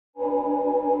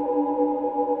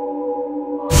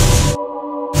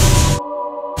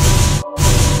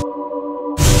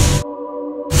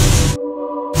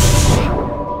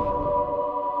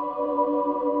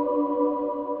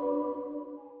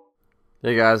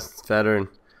Hey guys, it's Veteran.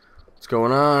 What's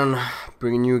going on?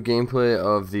 Bringing you a gameplay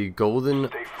of the Golden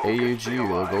AUG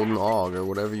or Golden AUG or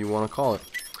whatever you want to call it.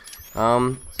 It's a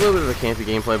little bit of a campy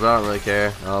gameplay, but I don't really care.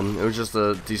 It was just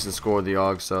a decent score of the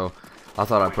AUG, so I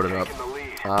thought I'd put it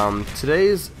up.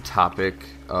 Today's topic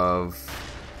of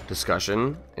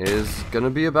discussion is going to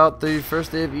be about the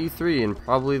first day of E3, and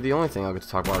probably the only thing I'll get to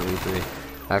talk about at E3.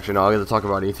 Actually, no, I'll get to talk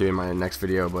about E3 in my next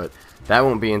video, but that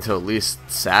won't be until at least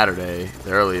Saturday,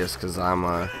 the earliest, because I'm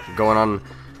going on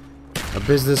a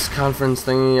business conference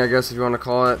thingy, I guess if you want to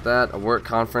call it that, a work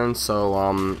conference. So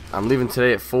I'm leaving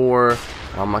today at 4.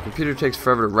 My computer takes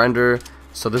forever to render,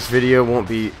 so this video won't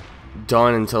be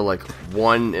done until like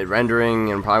 1 at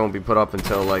rendering, and probably won't be put up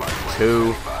until like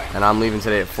 2. And I'm leaving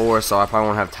today at 4, so I probably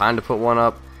won't have time to put one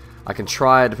up. I can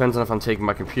try. It depends on if I'm taking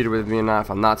my computer with me or not. If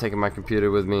I'm not taking my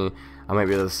computer with me, I might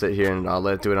be able to sit here and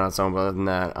let it do it on its own. But other than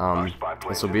that,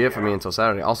 this will be it for me until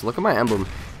Saturday. Also, look at my emblem.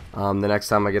 The next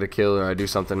time I get a kill or I do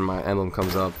something, my emblem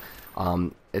comes up.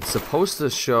 It's supposed to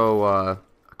show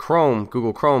Chrome,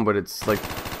 Google Chrome, but it's like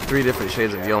 3 different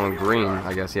shades of yellow and green,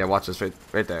 I guess. Yeah, watch this right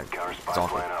there. It's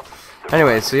awful.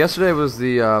 Anyway, so yesterday was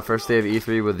the first day of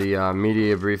E3 with the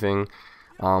media briefing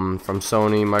from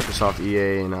Sony, Microsoft,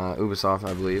 EA, and Ubisoft,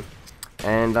 I believe.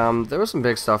 And there was some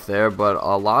big stuff there, but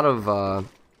a lot of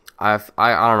I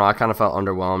don't know, I kind of felt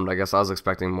underwhelmed. I guess I was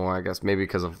expecting more, I guess maybe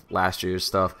because of last year's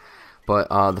stuff. But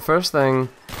the first thing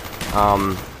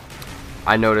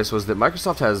I noticed was that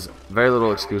Microsoft has very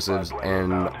little exclusives,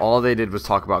 and all they did was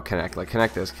talk about Kinect, like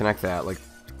Kinect this, Kinect that. Like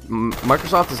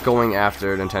Microsoft is going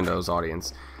after Nintendo's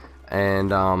audience, and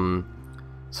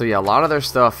so yeah, a lot of their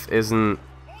stuff isn't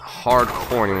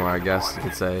hardcore anymore, I guess you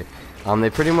could say. They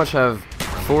pretty much have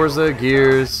Forza,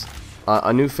 Gears,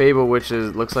 a new Fable, which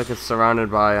looks like it's surrounded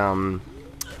by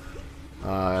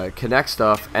Kinect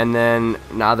stuff, and then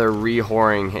now they're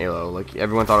re-whoring Halo. Like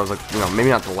everyone thought it was like, you know, maybe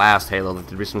not the last Halo, that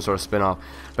there'd be some sort of spin-off,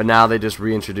 but now they just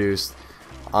reintroduced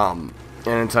an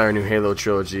entire new Halo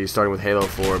trilogy, starting with Halo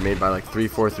 4, made by like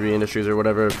 343 Industries or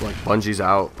whatever. Like Bungie's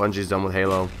out, Bungie's done with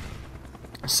Halo.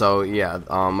 So yeah,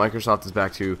 Microsoft is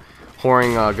back to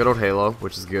whoring good old Halo,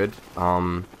 which is good.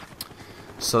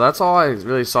 So that's all I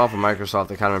really saw from Microsoft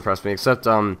that kind of impressed me, except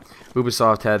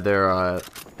Ubisoft had their,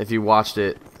 if you watched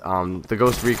it, the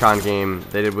Ghost Recon game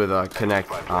they did with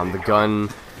Kinect, the gun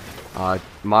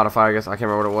modifier, I guess, I can't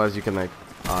remember what it was. You can like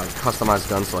customize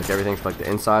guns to like everything for like the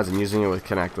insides, and using it with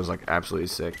Kinect was like absolutely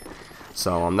sick.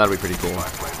 So that'd be pretty cool.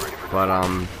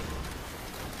 But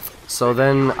so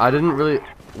then I didn't really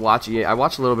watch EA. I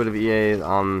watched a little bit of EA.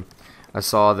 I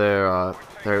saw their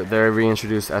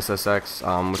reintroduced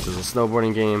SSX, which is a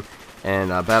snowboarding game, and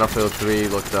Battlefield 3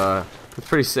 looked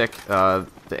pretty sick. The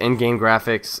in-game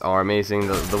graphics are amazing.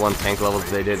 The one tank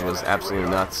levels they did was absolutely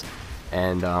nuts,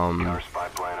 and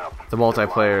the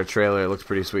multiplayer trailer looks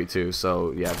pretty sweet too.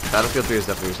 So yeah, Battlefield 3 is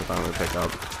definitely something I'm gonna pick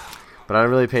up. But I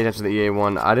didn't really pay attention to the EA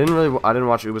one. I didn't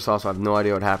watch Ubisoft, so I have no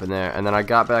idea what happened there. And then I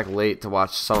got back late to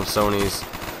watch some of Sony's,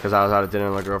 because I was out at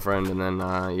dinner with my girlfriend, and then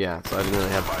yeah, so I didn't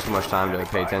really have too much time to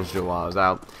pay attention to it while I was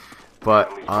out. But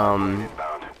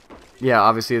yeah,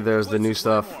 obviously there's the new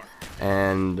stuff,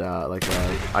 and like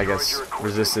I guess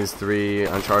Resistance 3,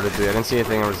 Uncharted 3. I didn't see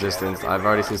anything on Resistance. I've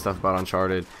already seen stuff about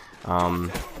Uncharted.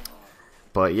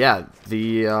 But yeah,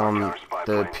 the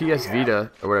PS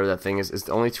Vita or whatever that thing is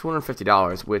only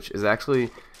 $250, which is actually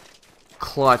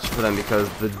clutch for them, because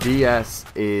the DS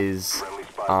is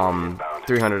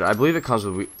 $300. I believe it comes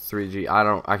with 3G.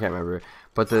 I can't remember.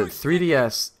 But the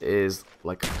 3DS is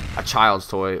like a child's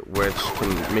toy, which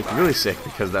can make you really sick,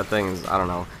 because that thing is, I don't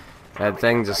know, that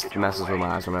thing just messes with my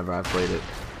eyes whenever I've played it.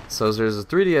 So there's a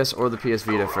 3DS or the PS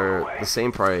Vita for the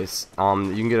same price.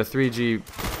 You can get a 3G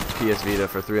PS Vita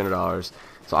for $300.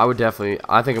 So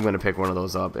I think I'm going to pick one of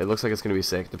those up. It looks like it's going to be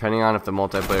sick, depending on if the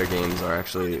multiplayer games are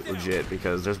actually legit,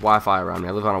 because there's Wi-Fi around me.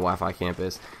 I live on a Wi-Fi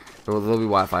campus. There'll be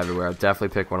Wi-Fi everywhere. I'll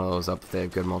definitely pick one of those up if they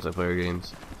have good multiplayer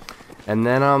games. And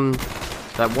then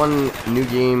that one new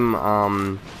game,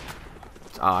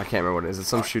 I can't remember what it is. It's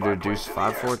some shooter, Deuce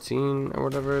 514 or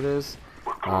whatever it is.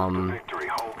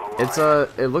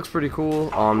 It looks pretty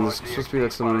cool. There's supposed to be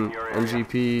like some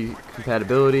NGP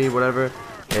compatibility, whatever.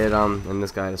 And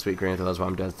this guy had a sweet grant, so that's why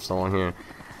I'm dead for so long here.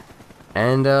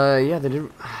 And yeah,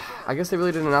 I guess they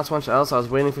really didn't announce much else. I was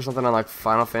waiting for something on like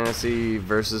Final Fantasy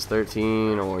Versus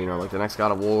 13, or you know, like the next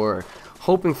God of War, or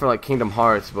hoping for like Kingdom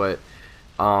Hearts, but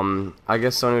I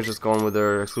guess Sony was just going with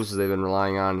their exclusives they've been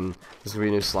relying on, and there's gonna be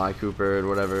a new Sly Cooper and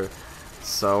whatever.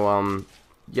 So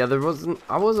yeah, I wasn't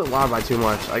wowed by too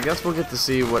much. I guess we'll get to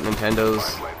see what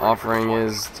Nintendo's offering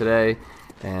is today.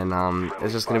 And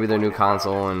it's just going to be their new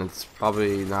console, and it's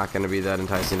probably not going to be that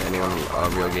enticing to anyone, a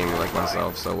real gamer like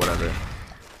myself, so whatever.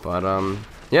 But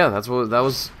yeah, that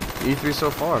was E3 so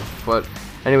far. But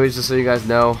anyways, just so you guys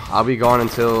know, I'll be gone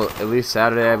until at least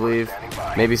Saturday, I believe,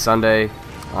 maybe Sunday.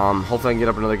 Hopefully I can get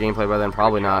up another gameplay by then.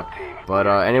 Probably not. But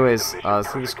anyways, I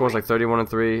think the score's like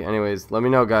 31-3. Anyways, let me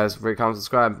know, guys. Rate, comment,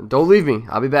 subscribe. Don't leave me.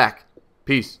 I'll be back.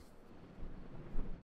 Peace.